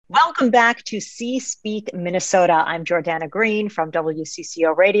Welcome back to C Speak Minnesota. I'm Jordana Green from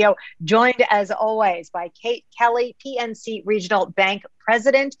WCCO Radio, joined as always by Kate Kelly, PNC Regional Bank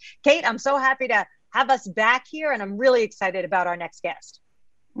President. Kate, I'm so happy to have us back here, and I'm really excited about our next guest.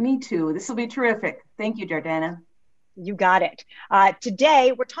 Me too. This will be terrific. Thank you, Jordana. You got it.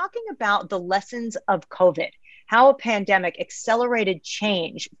 Today, we're talking about the lessons of COVID, how a pandemic accelerated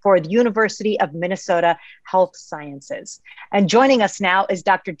change for the University of Minnesota Health Sciences. And joining us now is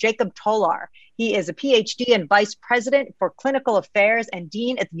Dr. Jacob Tolar. He is a PhD and Vice President for Clinical Affairs and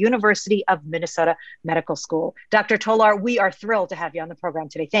Dean at the University of Minnesota Medical School. Dr. Tolar, we are thrilled to have you on the program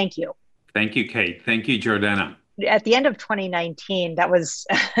today. Thank you. Thank you, Kate. Thank you, Jordana. At the end of 2019, that was,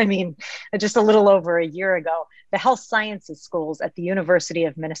 just a little over a year ago, the health sciences schools at the University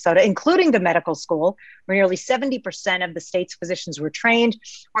of Minnesota, including the medical school, where nearly 70% of the state's physicians were trained,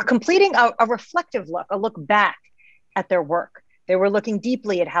 were completing a reflective look, a look back at their work. They were looking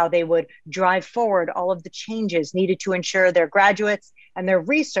deeply at how they would drive forward all of the changes needed to ensure their graduates and their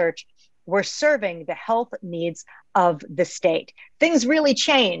research were serving the health needs of the state. Things really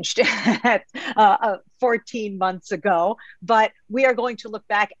changed 14 months ago, but we are going to look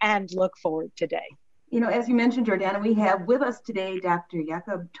back and look forward today. As you mentioned, Jordana, we have with us today Dr.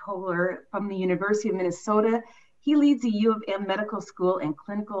 Jacob Tolar from the University of Minnesota. He leads the U of M Medical School and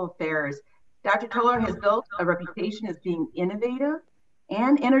Clinical Affairs. Dr. Tolar has built a reputation as being innovative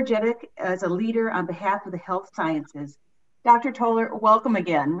and energetic as a leader on behalf of the health sciences. Dr. Tolar, welcome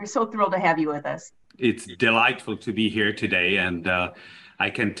again. We're so thrilled to have you with us. It's delightful to be here today. And I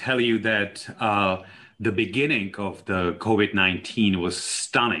can tell you that the beginning of the COVID-19 was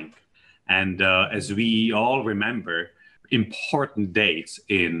stunning. And as we all remember, important dates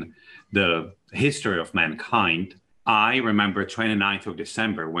in the history of mankind. I remember 29th of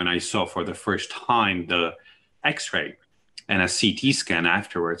December when I saw for the first time the X-ray and a CT scan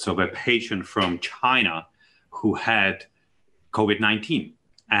afterwards of a patient from China who had COVID-19.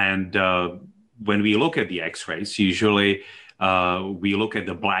 And when we look at the X-rays, usually we look at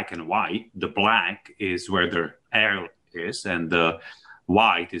the black and white. The black is where the air is, and the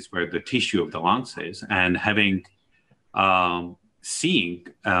white is where the tissue of the lungs is. And having seeing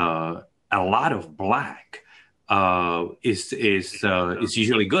a lot of black is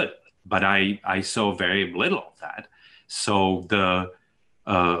usually good, but I saw very little of that. So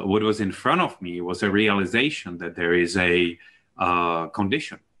what was in front of me was a realization that there is a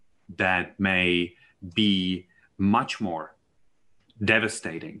condition that may be much more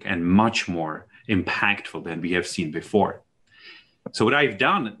devastating and much more impactful than we have seen before. So what I've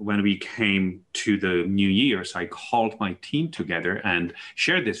done when we came to the New Year's, I called my team together and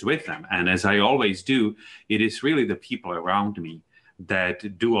shared this with them. And as I always do, it is really the people around me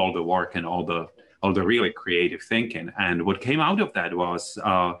that do all the work and all the really creative thinking. And what came out of that was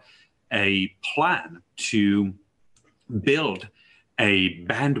a plan to build a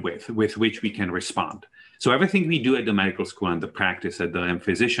bandwidth with which we can respond. So everything we do at the medical school and the practice at the M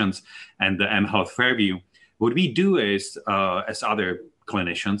Physicians and the M Health Fairview, what we do is, as other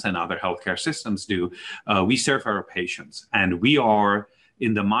clinicians and other healthcare systems do, we serve our patients, and we are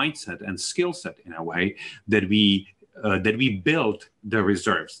in the mindset and skill set in a way that we build the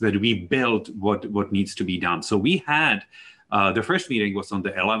reserves, that we build what needs to be done. So we had the first meeting was on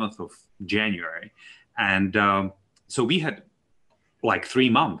the 11th of January, and so we had like 3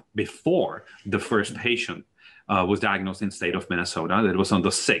 months before the first patient was diagnosed in the state of Minnesota. That was on the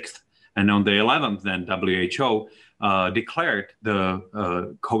 6th. And on the 11th, then WHO declared the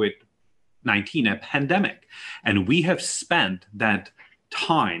COVID-19 a pandemic. And we have spent that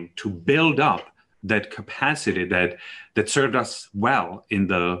time to build up that capacity that served us well in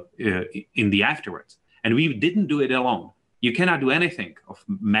the afterwards. And we didn't do it alone. You cannot do anything of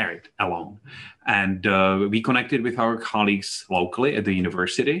merit alone. And we connected with our colleagues locally at the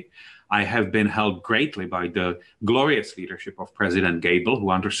university. I have been helped greatly by the glorious leadership of President Gabel, who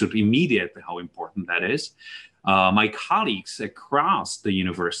understood immediately how important that is. My colleagues across the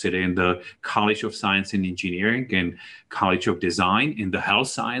university in the College of Science and Engineering and College of Design, in the health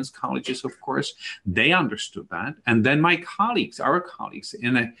science colleges, of course, they understood that. And then my colleagues, our colleagues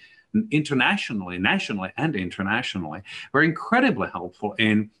internationally, nationally and internationally, were incredibly helpful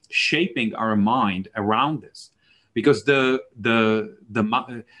in shaping our mind around this, because the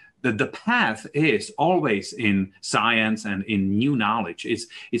path is always in science and in new knowledge.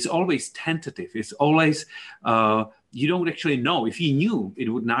 It's always tentative. It's always you don't actually know. If you knew, it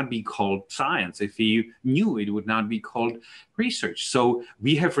would not be called science. If you knew, it would not be called research. So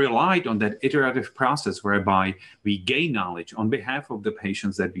we have relied on that iterative process whereby we gain knowledge on behalf of the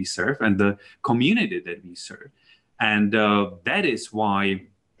patients that we serve and the community that we serve. And that is why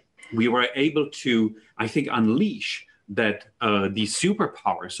we were able to, I think, unleash that these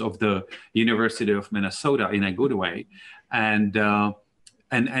superpowers of the University of Minnesota in a good way,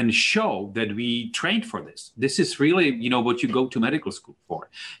 and show that we trained for this. This is really, what you go to medical school for.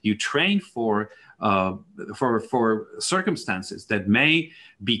 You train for circumstances that may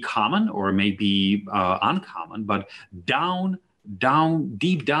be common or may be uncommon, but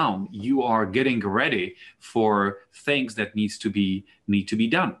deep down, you are getting ready for things that need to be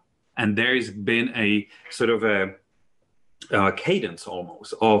done. And there's been a sort of a cadence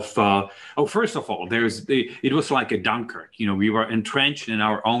almost of first of all, it was like a Dunkirk. We were entrenched in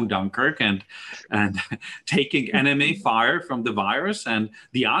our own Dunkirk and taking enemy fire from the virus, and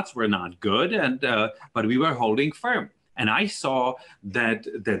the odds were not good, and but we were holding firm. And I saw that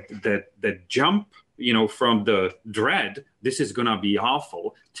jump, from the dread, this is going to be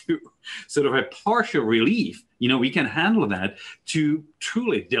awful, to sort of a partial relief, we can handle that, to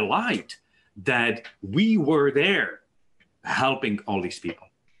truly delight that we were there helping all these people.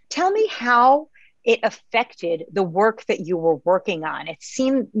 Tell me how it affected the work that you were working on. It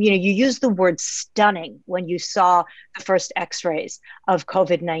seemed, you used the word stunning when you saw the first x-rays of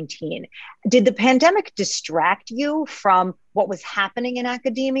COVID-19. Did the pandemic distract you from what was happening in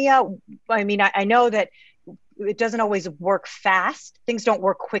academia? I mean, I know that it doesn't always work fast. Things don't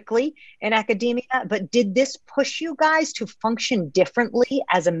work quickly in academia, but did this push you guys to function differently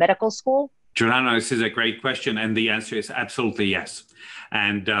as a medical school? Giordano, this is a great question, and the answer is absolutely yes.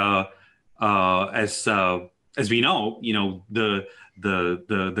 And as we know,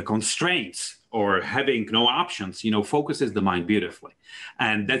 the constraints or having no options, focuses the mind beautifully,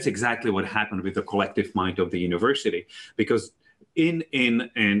 and that's exactly what happened with the collective mind of the university. Because in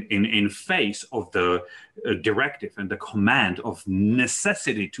face of the directive and the command of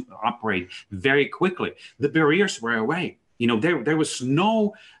necessity to operate very quickly, the barriers were away. There was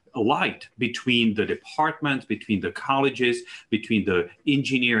no light between the departments, between the colleges, between the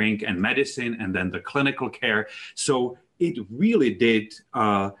engineering and medicine, and then the clinical care. So it really did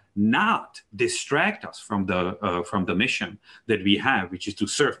not distract us from the mission that we have, which is to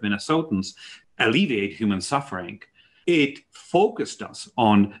serve Minnesotans, alleviate human suffering. It focused us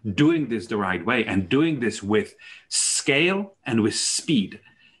on doing this the right way and doing this with scale and with speed.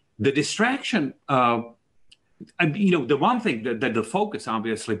 The distraction, the one thing that the focus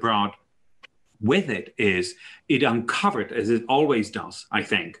obviously brought with it is it uncovered, as it always does, I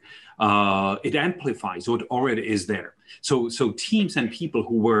think, it amplifies what already is there. So teams and people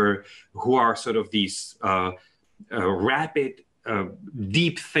who are sort of these rapid,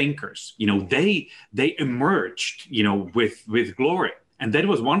 deep thinkers, they emerged, with glory. And that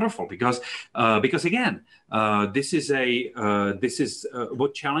was wonderful because again, this is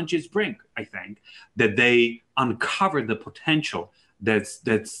what challenges bring. I think that they uncover the potential that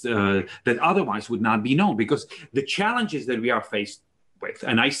otherwise would not be known, because the challenges that we are faced with,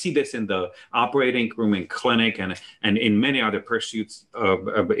 and I see this in the operating room, in clinic, and in many other pursuits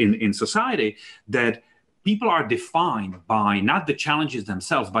in society, that people are defined by not the challenges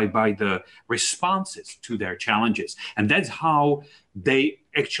themselves, but by the responses to their challenges. And that's how they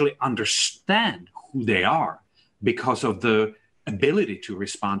actually understand who they are, because of the ability to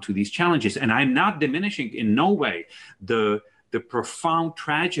respond to these challenges. And I'm not diminishing in no way the profound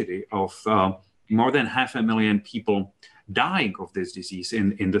tragedy of more than 500,000 people dying of this disease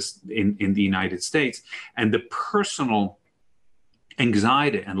in the United States, and the personal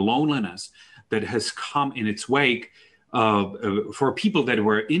anxiety and loneliness that has come in its wake for people that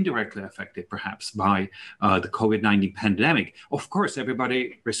were indirectly affected, perhaps, by the COVID-19 pandemic. Of course,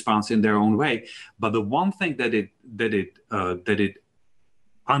 everybody responds in their own way, but the one thing that it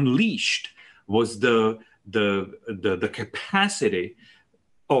unleashed was the capacity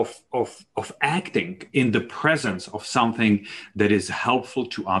of acting in the presence of something that is helpful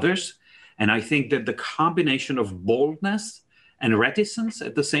to others. And I think that the combination of boldness and reticence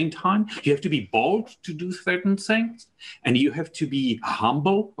at the same time, you have to be bold to do certain things, and you have to be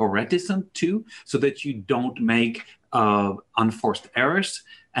humble or reticent too, so that you don't make unforced errors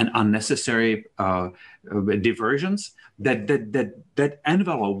and unnecessary diversions that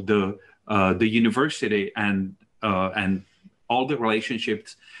envelope the university and all the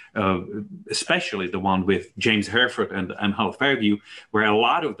relationships, especially the one with James Herford and Health Fairview, where a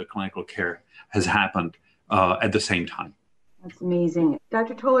lot of the clinical care has happened at the same time. That's amazing.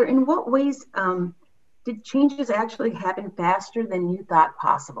 Dr. Toller, in what ways did changes actually happen faster than you thought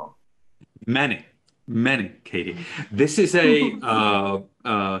possible? Many. Many, Katie. This is a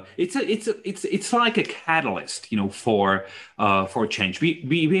it's like a catalyst, for change.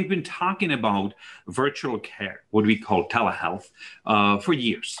 We've been talking about virtual care, what we call telehealth, for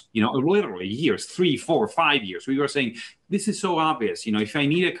years. Literally years, 3, 4, 5 years. We were saying this is so obvious. If I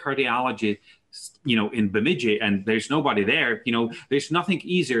need a cardiologist, in Bemidji and there's nobody there, there's nothing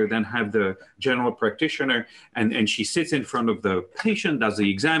easier than have the general practitioner and she sits in front of the patient, does the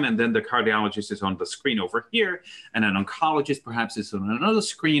exam, and then the cardiologist is on the screen over here, and an oncologist perhaps is on another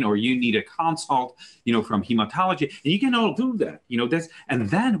screen, or you need a consult, from hematology, and you can all do that, and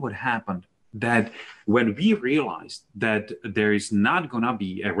then what happened that when we realized that there is not going to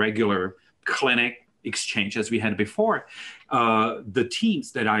be a regular clinic exchange as we had before, the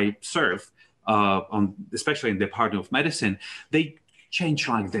teams that I serve, especially in the Department of Medicine, they changed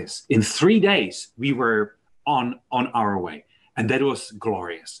like this. In 3 days, we were on our way, and that was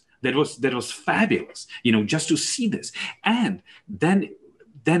glorious. That was fabulous. Just to see this. And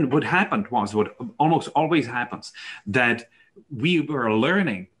then what happened was what almost always happens, that we were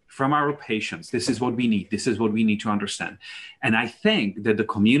learning from our patients. This is what we need. This is what we need to understand. And I think that the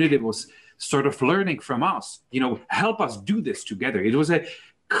community was sort of learning from us. Help us do this together. It was a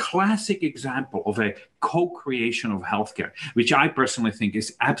classic example of a co-creation of healthcare, which I personally think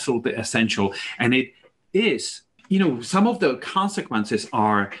is absolutely essential. And it is, some of the consequences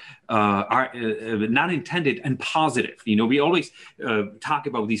are not intended and positive. We always talk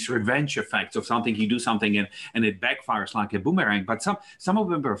about these revenge effects of something. You do something and it backfires like a boomerang, but some of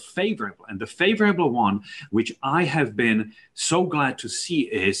them are favorable. And the favorable one, which I have been so glad to see,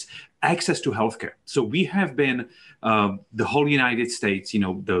 is access to healthcare. So we have been, the whole United States,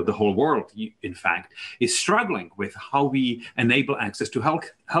 the whole world, in fact, is struggling with how we enable access to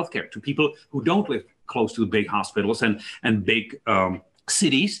healthcare to people who don't live close to big hospitals and big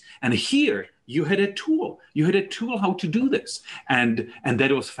cities. And here you had a tool. How to do this. And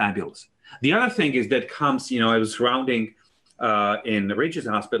that was fabulous. The other thing is that comes, I was rounding in Regis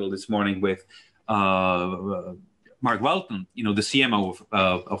Hospital this morning with Mark Welton, the CMO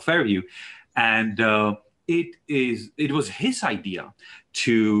of Fairview, and it was his idea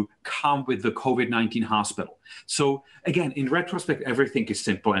to come with the COVID-19 hospital. So again, in retrospect, everything is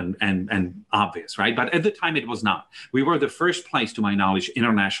simple and obvious, right? But at the time, it was not. We were the first place, to my knowledge,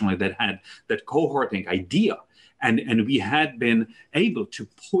 internationally that had that cohorting idea, and we had been able to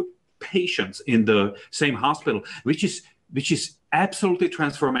put patients in the same hospital, which is absolutely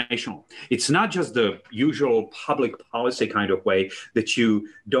transformational. It's not just the usual public policy kind of way that you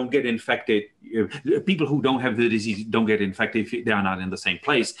don't get infected. People who don't have the disease don't get infected if they are not in the same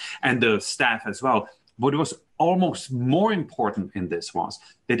place, and the staff as well. What was almost more important in this was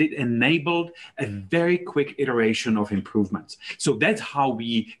that it enabled a very quick iteration of improvements. So that's how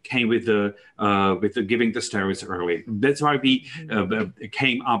we came with the giving the steroids early. That's why we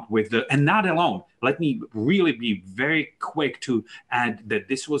came up with and not alone. Let me really be very quick to add that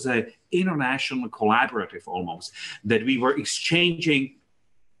this was an international collaborative almost, that we were exchanging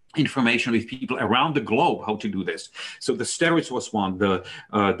information with people around the globe how to do this. So the steroids was one,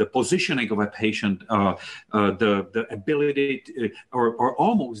 the positioning of a patient, the ability or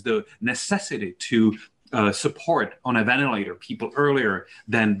almost the necessity to support on a ventilator people earlier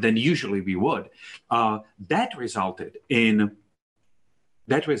than usually we would. That resulted in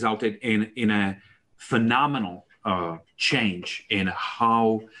a phenomenal change in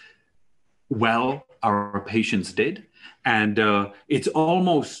how well our patients did. And it's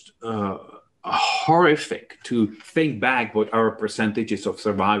almost horrific to think back what our percentages of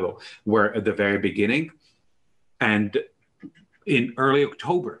survival were at the very beginning. And in early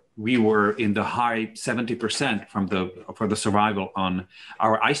October, we were in the high 70% for the survival on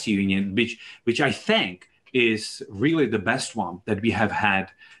our ICU unit, which I think is really the best one that we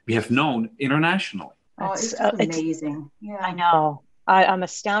have known internationally. Oh, it's amazing. Yeah, I know. I'm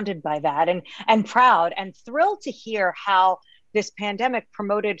astounded by that and proud and thrilled to hear how this pandemic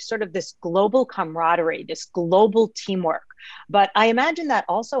promoted sort of this global camaraderie, this global teamwork. But I imagine that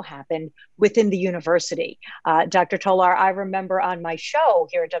also happened within the university. Dr. Tolar, I remember on my show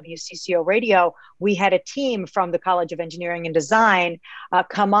here at WCCO Radio, we had a team from the College of Engineering and Design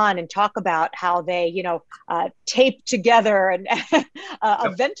come on and talk about how they, taped together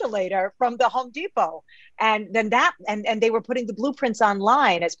a ventilator from the Home Depot. And then and they were putting the blueprints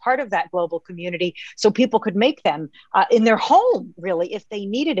online as part of that global community so people could make them in their home, really, if they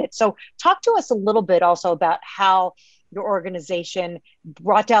needed it. So talk to us a little bit also about how your organization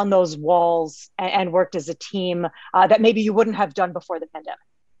brought down those walls and worked as a team that maybe you wouldn't have done before the pandemic.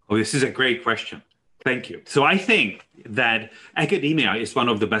 Oh, this is a great question. Thank you. So I think that academia is one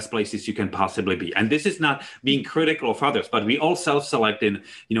of the best places you can possibly be. And this is not being critical of others, but we all self-select in,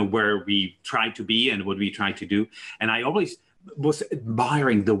 where we try to be and what we try to do. And I always was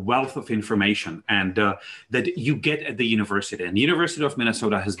admiring the wealth of information and that you get at the university. And the University of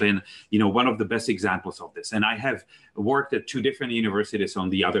Minnesota has been, one of the best examples of this. And I have worked at two different universities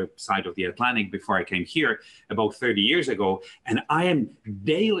on the other side of the Atlantic before I came here about 30 years ago. And I am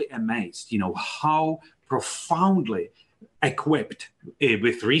daily amazed, how profoundly equipped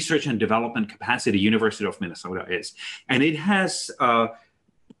with research and development capacity University of Minnesota is. And it has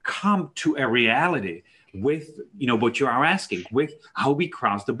come to a reality with what you are asking, with how we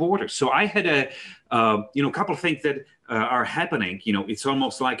cross the border. So I had a couple of things that are happening. It's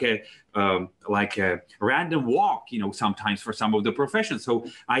almost like a random walk. Sometimes for some of the professions. So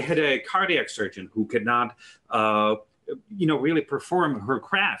I had a cardiac surgeon who could not really perform her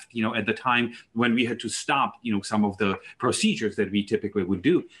craft, at the time when we had to stop, some of the procedures that we typically would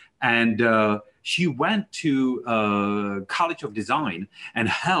do. And she went to College of Design and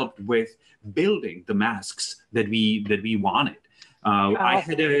helped with building the masks that we wanted. I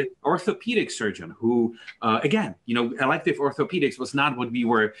had an orthopedic surgeon who, again, elective orthopedics was not what we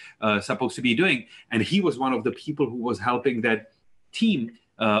were supposed to be doing. And he was one of the people who was helping that team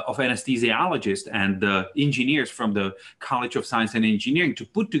of anesthesiologists and the engineers from the College of Science and Engineering to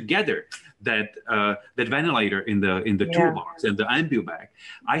put together that ventilator in the toolbox and the ambu bag.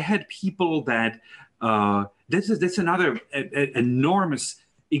 I had people that that's another enormous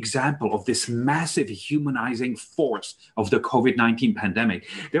example of this massive humanizing force of the COVID-19 pandemic.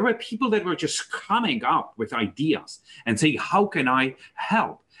 There were people that were just coming up with ideas and saying, how can I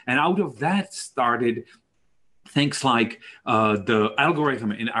help? And out of that started things like the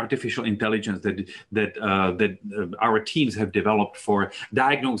algorithm in artificial intelligence that our teams have developed for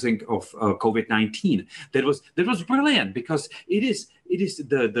diagnosing of COVID-19. That was brilliant because it is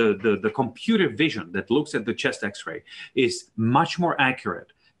the computer vision that looks at the chest X-ray is much more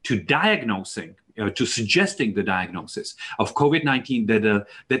accurate to diagnosing, to suggesting the diagnosis of COVID-19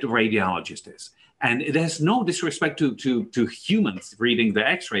 that a radiologist is. And it has no disrespect to humans reading the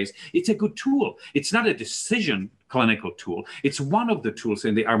X-rays. It's a good tool. It's not a decision clinical tool. It's one of the tools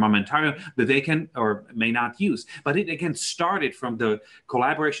in the armamentarium that they can or may not use. But it again started from the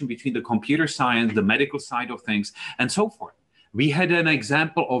collaboration between the computer science, the medical side of things, and so forth. We had an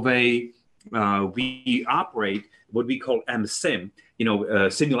example of we operate what we call MSIM,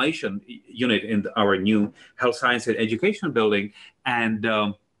 simulation unit in our new health science and education building. And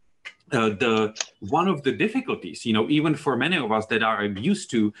one of the difficulties, even for many of us that are used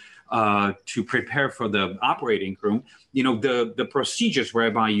to prepare for the operating room, the procedures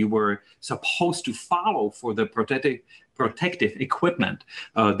whereby you were supposed to follow for the protective equipment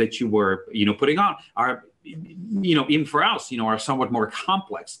that you were, putting on are, even for us, are somewhat more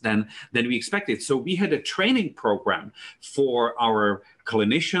complex than we expected. So we had a training program for our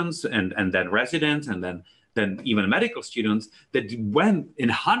clinicians and then residents and then even medical students that went in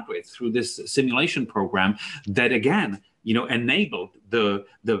hundreds through this simulation program that again, enabled the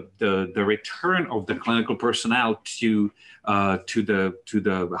return of the clinical personnel to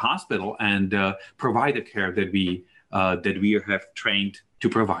the hospital and provide the care that we have trained to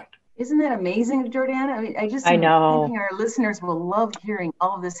provide. Isn't that amazing, Jordana? I mean, I know. Thinking our listeners will love hearing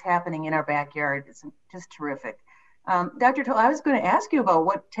all of this happening in our backyard. It's just terrific. Dr. Toller, I was going to ask you about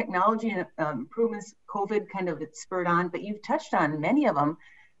what technology improvements COVID kind of spurred on, but you've touched on many of them.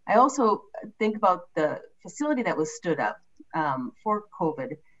 I also think about the facility that was stood up for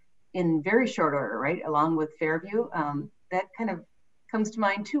COVID in very short order, right? Along with Fairview. That kind of comes to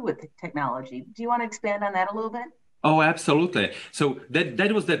mind too with the technology. Do you want to expand on that a little bit? Oh, absolutely. So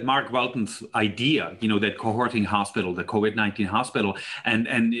that was that Mark Welton's idea, that cohorting hospital, the COVID-19 hospital. And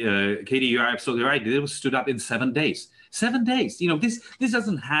Katie, you're absolutely right. It was stood up in 7 days. 7 days. This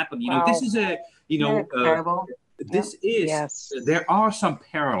doesn't happen. Wow. This is incredible. This is, yes. There are some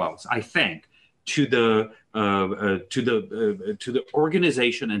parallels, I think, to the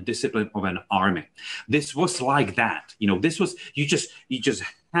organization and discipline of an army. This was like that. This was you just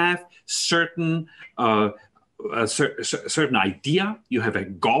have certain a certain idea, you have a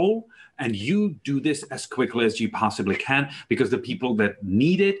goal, and you do this as quickly as you possibly can because the people that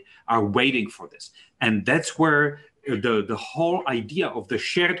need it are waiting for this. And that's where the whole idea of the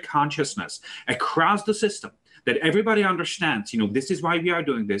shared consciousness across the system, that everybody understands, this is why we are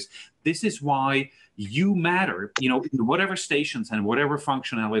doing this. This is why you matter, in whatever stations and whatever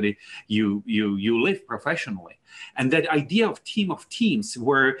functionality you live professionally. And that idea of team of teams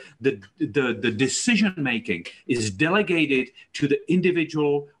where the decision making is delegated to the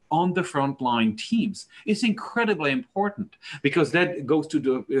individual on the frontline teams is incredibly important, because that goes to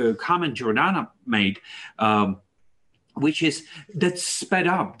the comment Jordana made, which is that sped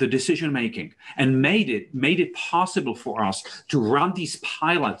up the decision making and made it possible for us to run these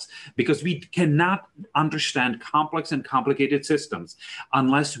pilots, because we cannot understand complex and complicated systems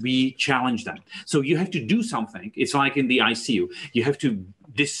unless we challenge them. So you have to do something. It's like in the ICU. You have to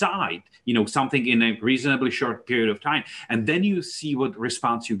decide, something in a reasonably short period of time, and then you see what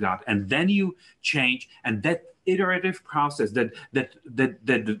response you got, and then you change, and that iterative process,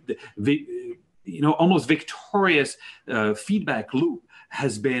 almost victorious feedback loop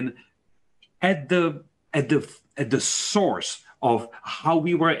has been at the source of how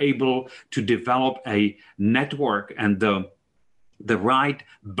we were able to develop a network and the right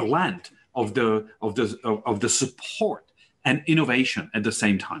blend of the support and innovation at the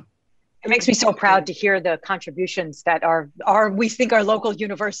same time. It makes me so proud to hear the contributions that we think our local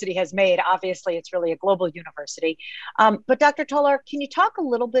university has made. Obviously, it's really a global university. But Dr. Tolar, can you talk a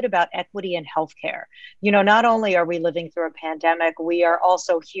little bit about equity in healthcare? Not only are we living through a pandemic, we are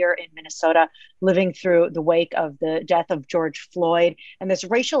also here in Minnesota living through the wake of the death of George Floyd. And this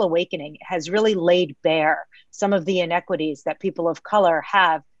racial awakening has really laid bare some of the inequities that people of color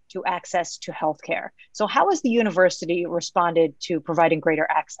have to access to healthcare. So how has the university responded to providing greater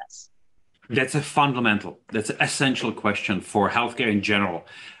access? That's an essential question for healthcare in general,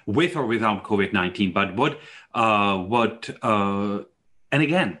 with or without COVID-19. But and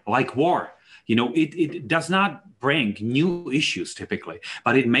again, like war, it does not bring new issues typically,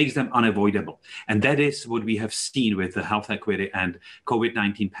 but it makes them unavoidable. And that is what we have seen with the health equity and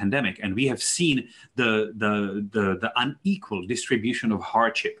COVID-19 pandemic. And we have seen the unequal distribution of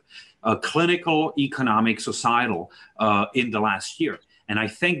hardship, clinical, economic, societal, in the last year. And I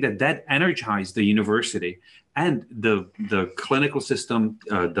think that energized the university and the clinical system,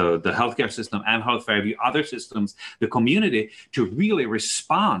 the healthcare system, and Health Fairview, other systems, the community, to really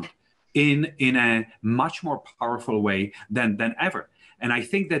respond in a much more powerful way than ever. And I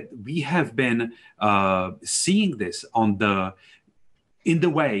think that we have been seeing this in the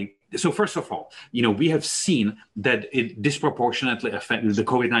way. So first of all, we have seen that it disproportionately affected the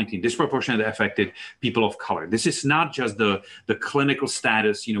COVID-19, disproportionately affected people of color. This is not just the clinical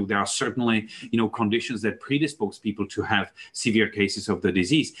status. There are certainly, conditions that predispose people to have severe cases of the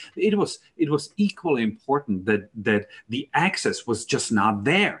disease. It was equally important that the access was just not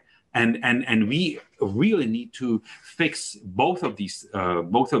there. And we really need to fix both of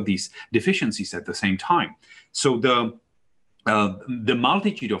these deficiencies at the same time. So the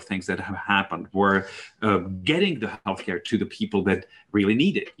multitude of things that have happened were getting the healthcare to the people that really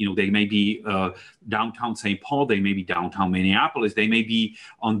need it. They may be downtown St. Paul, they may be downtown Minneapolis, they may be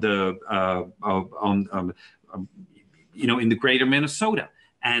in the greater Minnesota.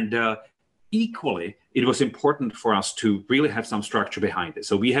 And equally, it was important for us to really have some structure behind it.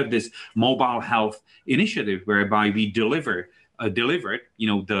 So we have this mobile health initiative whereby we delivered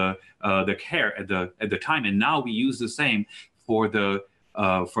the care at the time, and now we use the same for the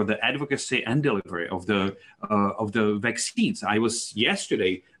advocacy and delivery of the vaccines. I was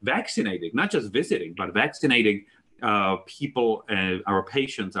yesterday vaccinating, not just visiting, but vaccinating people, our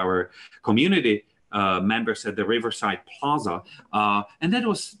patients, our community members at the Riverside Plaza, and that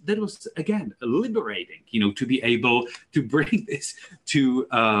was again liberating, to be able to bring this to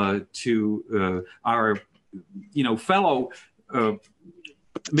our fellow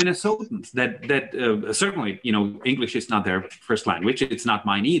Minnesotans that certainly English is not their first language. It's not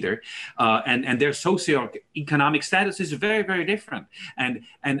mine either, and their socioeconomic status is very, very different. And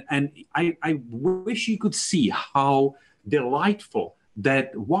I wish you could see how delightful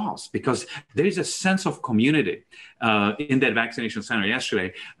that was, because there is a sense of community in that vaccination center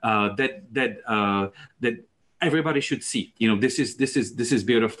yesterday that everybody should see. This is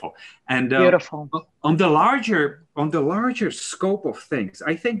beautiful. And beautiful. On the larger scope of things,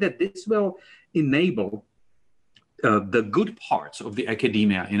 I think that this will enable the good parts of the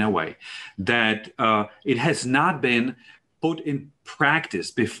academia in a way that it has not been put in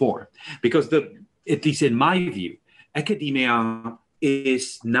practice before. Because at least in my view, academia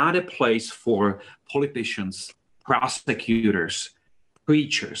is not a place for politicians, prosecutors,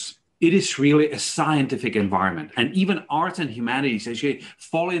 preachers. It is really a scientific environment. And even arts and humanities actually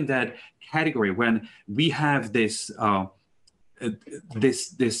fall in that category when we have this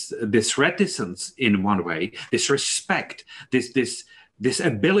reticence in one way, this respect, this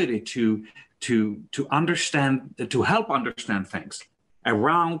ability to understand, to help understand things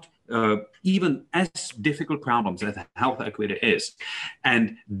around even as difficult problems as health equity is,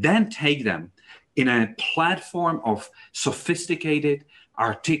 and then take them in a platform of sophisticated,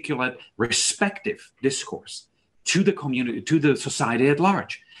 articulate, respectful discourse to the community, to the society at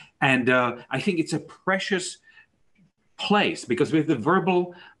large. And I think it's a precious place, because with the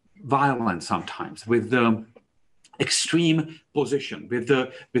verbal violence sometimes, with the extreme position, with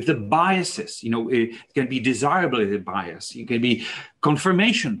the biases, it can be desirability bias, it can be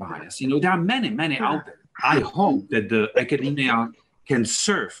confirmation bias. There are many out there. I hope that the academia can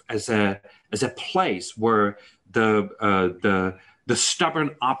serve as a place where the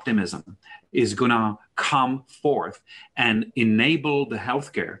stubborn optimism is gonna come forth and enable the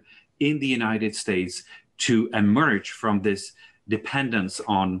healthcare in the United States to emerge from this dependence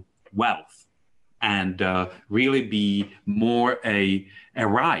on wealth and really be more a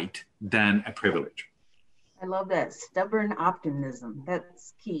right than a privilege. I love that, stubborn optimism.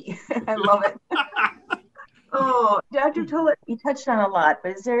 That's key. I love it. Oh, Dr. Toler, you touched on a lot,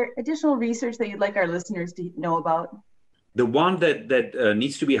 but is there additional research that you'd like our listeners to know about? The one that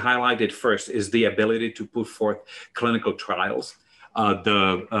needs to be highlighted first is the ability to put forth clinical trials.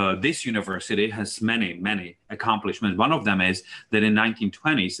 This university has many accomplishments. One of them is that in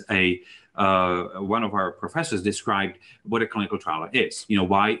 1920s, one of our professors described what a clinical trial is,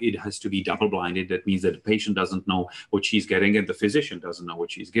 why it has to be double-blinded. That means that the patient doesn't know what she's getting and the physician doesn't know what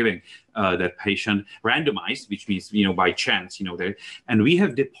she's giving that patient. Randomized, which means, by chance, and we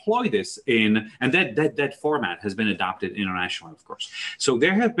have deployed this and that format has been adopted internationally, of course. So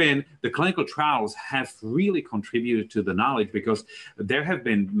there have been, the clinical trials have really contributed to the knowledge, because there have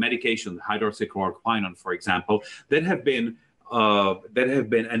been medications, hydroxychloroquine, for example, that have been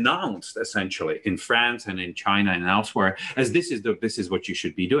announced essentially in France and in China and elsewhere as this is what you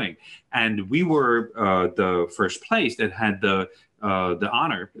should be doing. And we were the first place that had the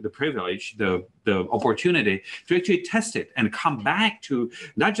honor, the privilege, the opportunity to actually test it and come back to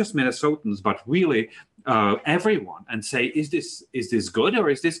not just Minnesotans, but really everyone, and say, is this good or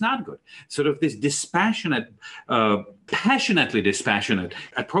is this not good? Sort of this dispassionate, passionately dispassionate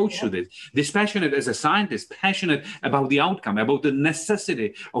approach to this. Dispassionate as a scientist, passionate about the outcome, about the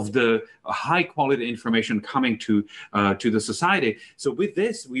necessity of the high quality information coming to the society. So with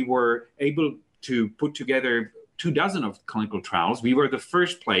this, we were able to put together 24 of clinical trials. We were the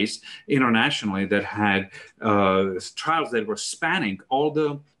first place internationally that had trials that were spanning all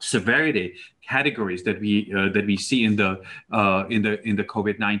the severity categories that we see in the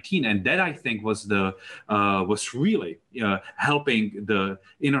COVID-19, and that I think was really helping the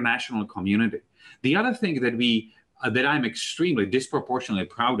international community. The other thing that I'm extremely disproportionately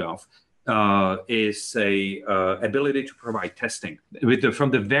proud of is ability to provide testing. From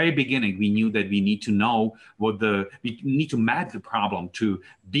the very beginning, we knew that we need to know we need to map the problem to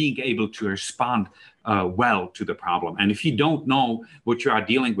being able to respond well to the problem. And if you don't know what you are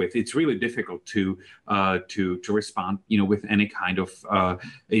dealing with, it's really difficult to respond, with any kind of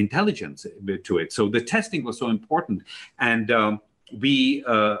intelligence to it. So the testing was so important, and we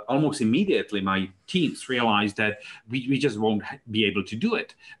almost immediately, my teams realized that we just won't be able to do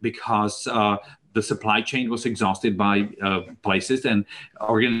it, because the supply chain was exhausted by places and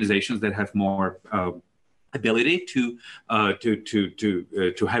organizations that have more ability to have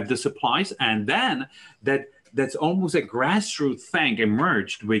the supplies. And then that's almost a grassroots thing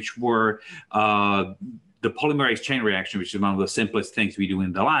emerged, which were the polymerase chain reaction, which is one of the simplest things we do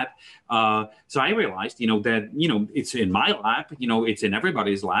in the lab. So I realized, that, it's in my lab, it's in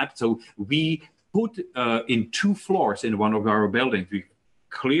everybody's lab. So we put in 2 floors in one of our buildings, we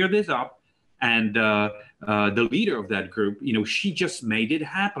clear this up. And the leader of that group, she just made it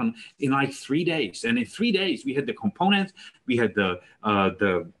happen in like 3 days. And in 3 days, we had the components, we had the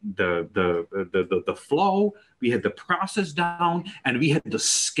flow, we had the process down, and we had the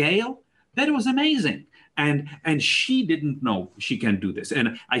scale. That was amazing. And she didn't know she can do this.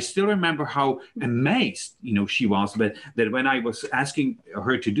 And I still remember how amazed, she was, but that when I was asking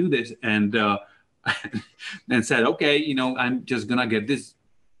her to do this and said, okay, I'm just gonna get this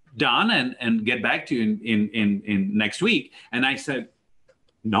done and get back to you in next week. And I said,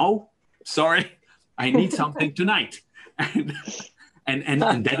 no, sorry, I need something tonight. And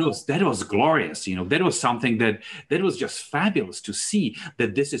that was glorious. That was something that was just fabulous to see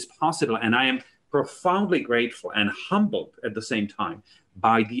that this is possible. And I am profoundly grateful and humbled at the same time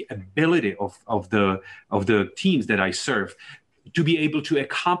by the ability of the teams that I serve to be able to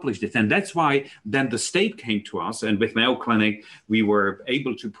accomplish this. And that's why then the state came to us, and with Mayo Clinic, we were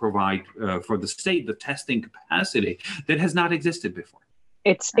able to provide for the state the testing capacity that has not existed before.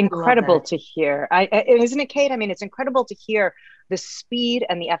 It's incredible to hear. Isn't it, Kate? I mean, it's incredible to hear the speed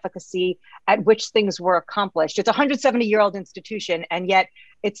and the efficacy at which things were accomplished. It's a 170-year-old institution, and yet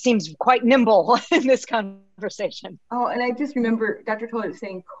it seems quite nimble in this conversation. Oh, and I just remember Dr. Toller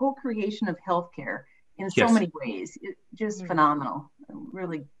saying co-creation of healthcare in so Yes. many ways. Just phenomenal.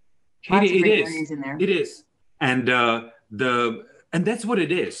 Really, Katie, lots of great learnings in there. It is. And and that's what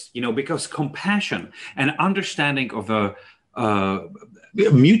it is, because compassion and understanding of a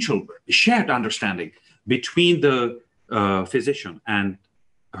mutual shared understanding between the physician and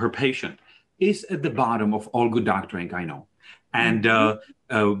her patient is at the bottom of all good doctoring, I know. And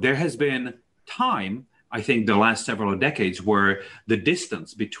there has been time, I think the last several decades, where the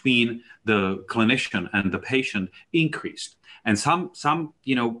distance between the clinician and the patient increased. And some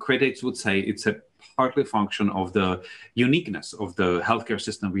critics would say it's a partly function of the uniqueness of the healthcare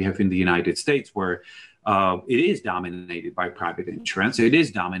system we have in the United States, where it is dominated by private insurance. It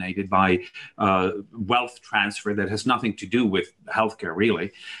is dominated by wealth transfer that has nothing to do with healthcare,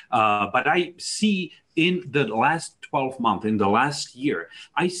 really. But I see in the last 12 months, in the last year,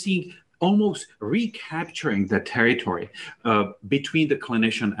 I see almost recapturing the territory between the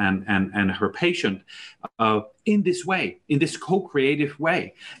clinician and her patient in this way, in this co-creative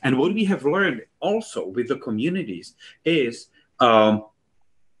way. And what we have learned also with the communities is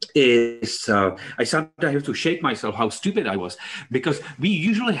I sometimes have to shake myself how stupid I was, because we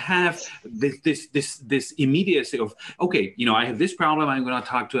usually have this immediacy of, okay, I have this problem, I'm going to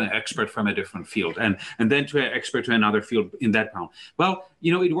talk to an expert from a different field, and then to an expert to another field in that problem. Well,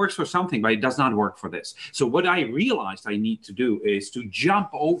 it works for something, but it does not work for this. So what I realized I need to do is to jump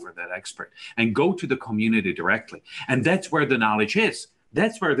over that expert and go to the community directly. And that's where the knowledge is.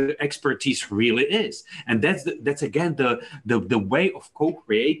 That's where the expertise really is. And that's again, the way of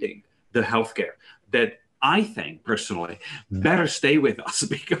co-creating the healthcare that I think personally better stay with us,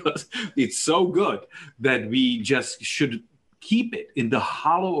 because it's so good that we just should keep it in the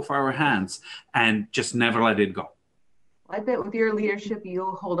hollow of our hands and just never let it go. I bet with your leadership,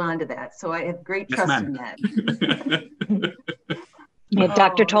 you'll hold on to that. So I have great trust in that.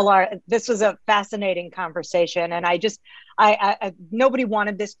 Dr. Tolar, this was a fascinating conversation. And I nobody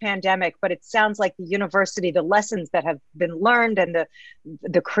wanted this pandemic, but it sounds like the university, the lessons that have been learned and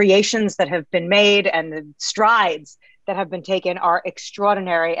the creations that have been made and the strides that have been taken are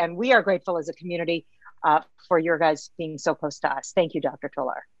extraordinary. And we are grateful as a community for your guys being so close to us. Thank you, Dr.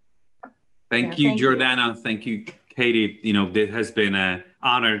 Tolar. Thank you, Jordana. Thank you, Katie. It has been an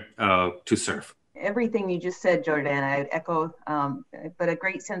honor to serve. Everything you just said, Jordana, I echo, but a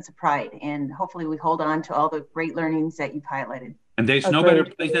great sense of pride. And hopefully we hold on to all the great learnings that you've highlighted. And there's no better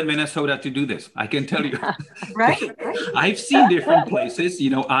place than Minnesota to do this, I can tell you. Right. I've seen different places.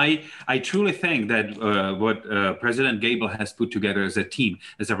 I truly think that what President Gable has put together as a team,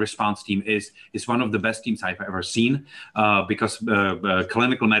 as a response team, is one of the best teams I've ever seen, because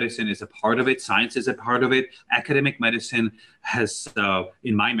clinical medicine is a part of it. Science is a part of it. Academic medicine has,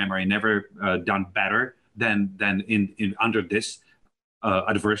 in my memory, never done better than in under this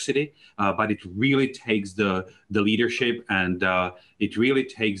adversity, but it really takes the leadership, and it really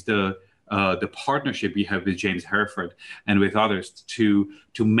takes the partnership we have with James Hereford and with others to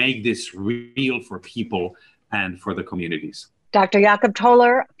make this real for people and for the communities. Dr. Jakob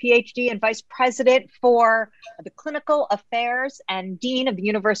Toller, PhD and Vice President for the Clinical Affairs and Dean of the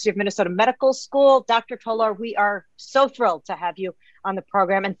University of Minnesota Medical School. Dr. Toller, we are so thrilled to have you on the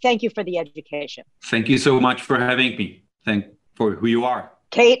program, and thank you for the education. Thank you so much for having me. For who you are.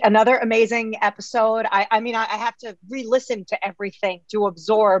 Kate, another amazing episode. I have to re-listen to everything to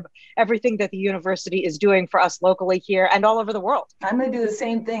absorb everything that the university is doing for us locally here and all over the world. I'm going to do the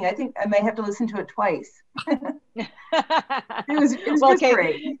same thing. I think I may have to listen to it twice. It was well, just Kate,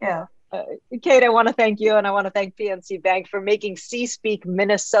 great. Yeah. Kate, I want to thank you, and I want to thank PNC Bank for making C-Speak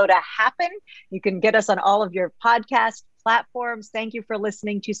Minnesota happen. You can get us on all of your podcast platforms. Thank you for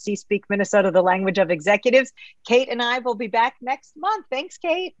listening to C-Speak Minnesota, the language of executives. Kate and I will be back next month. Thanks,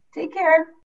 Kate. Take care.